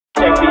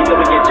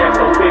jack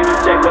so quick.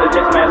 Jack with a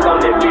jet mask on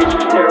that bitch.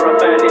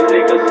 Terrifying these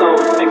niggas so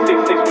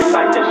 666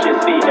 recite that shit.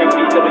 See,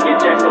 AMV double get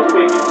jack so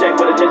quick. Jack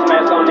with a jet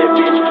mask on that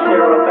bitch.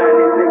 Terrifying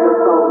these niggas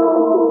so.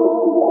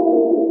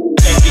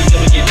 AMV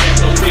double get jack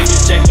so quick.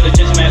 Jack with a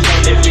jet mask on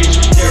that bitch.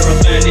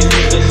 Terrifying these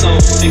niggas so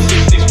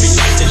 666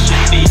 recite that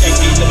shit. See,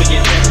 AMV double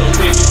get jack so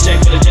quick. Jack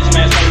with a jet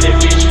mask on that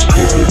bitch.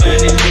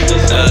 Terrifying these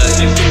niggas so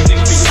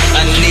 666 recite.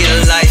 I need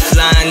a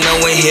lifeline, no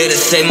one here to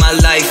save my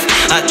life.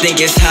 I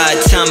think it's high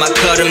time I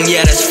cut him,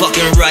 yeah, that's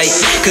fucking right.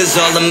 Cause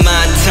all of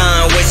my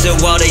time wasted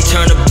while they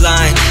turn a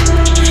blind.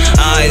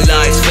 I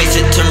lies, face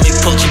it, turn me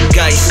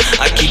poltergeist.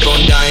 I keep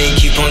on dying,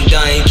 keep on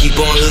dying, keep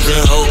on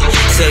losing hope.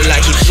 Still I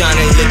keep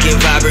shining, looking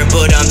vibrant,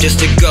 but I'm just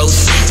a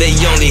ghost. They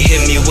only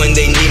hit me when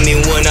they need me,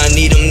 when I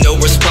need them. No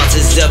response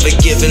is ever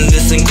given.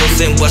 Listen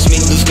close and watch me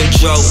lose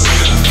control.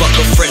 Fuck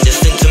a friend,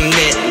 it's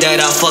sentiment that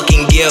I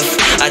fucking give.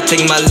 I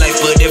take my life,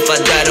 but if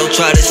I die, they'll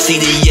try to see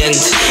the end.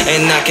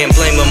 And I can't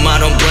blame them, I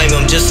don't blame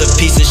them, just a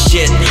piece of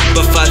shit.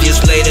 But 5 years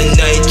later,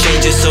 nothing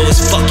changes, so it's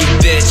fuck you,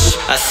 bitch.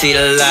 I see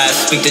the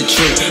lies, speak the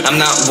truth, I'm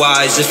not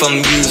wise if I'm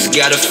used.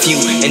 Got a few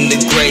in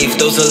the grave,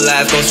 those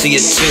alive gon' see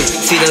it too.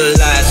 See the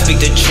lies, speak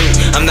the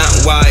truth, I'm not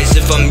wise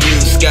if I'm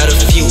used. Got a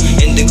few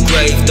in the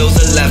grave, those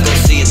alive gon'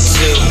 see it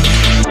too.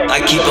 I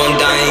keep on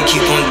dying,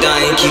 keep on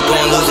dying, keep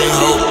on losing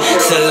hope.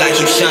 Still I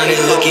keep shining,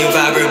 looking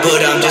vibrant,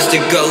 but I'm just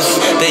a ghost.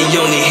 They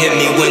only hit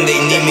me when they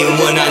need me,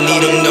 when I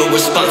need them. No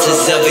response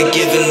is ever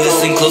given.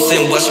 Listen close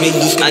and watch me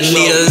lose control. I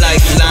need a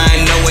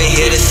lifeline, no one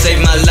here to save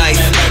my life.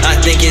 I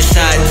think it's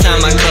high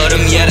time I cut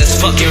them, yeah, that's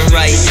fucking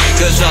right.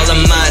 Cause all of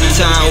my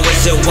time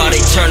wasted while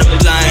they turn a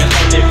blind.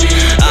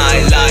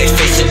 I lie,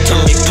 face it,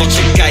 turn me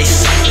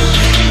poltergeist.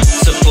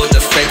 Support the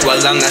fake while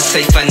I'm not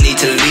safe, I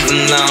need to leave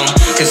them alone.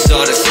 Cause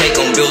all this hate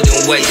gon' build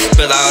and waste,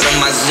 spill out of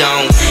my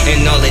zone.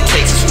 And all it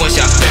takes is one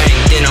shot bang,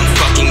 then I'm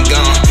fucking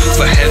gone.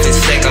 For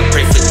heaven's sake, I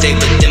pray for day,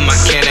 but then my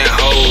cannon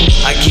hold.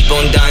 I keep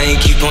on dying,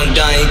 keep on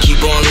dying, keep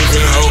on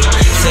losing hope.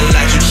 Still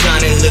I keep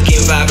shining,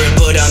 looking vibrant,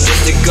 but I'm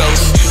just a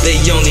ghost. They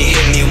only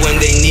hit me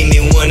when they need me,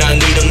 when I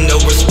need them. No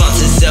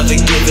response is ever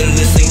given.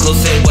 Listen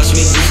close and watch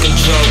me lose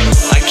control.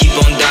 I keep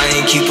on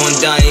dying, keep on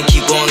dying,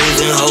 keep on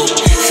losing hope.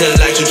 Still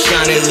I keep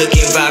shining,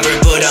 looking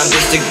vibrant, but I'm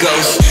just a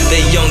ghost.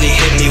 They only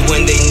hit me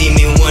when they need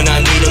me, when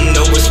I need them.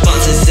 No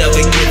response is ever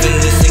given.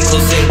 Listen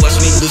close and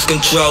watch me lose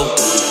control.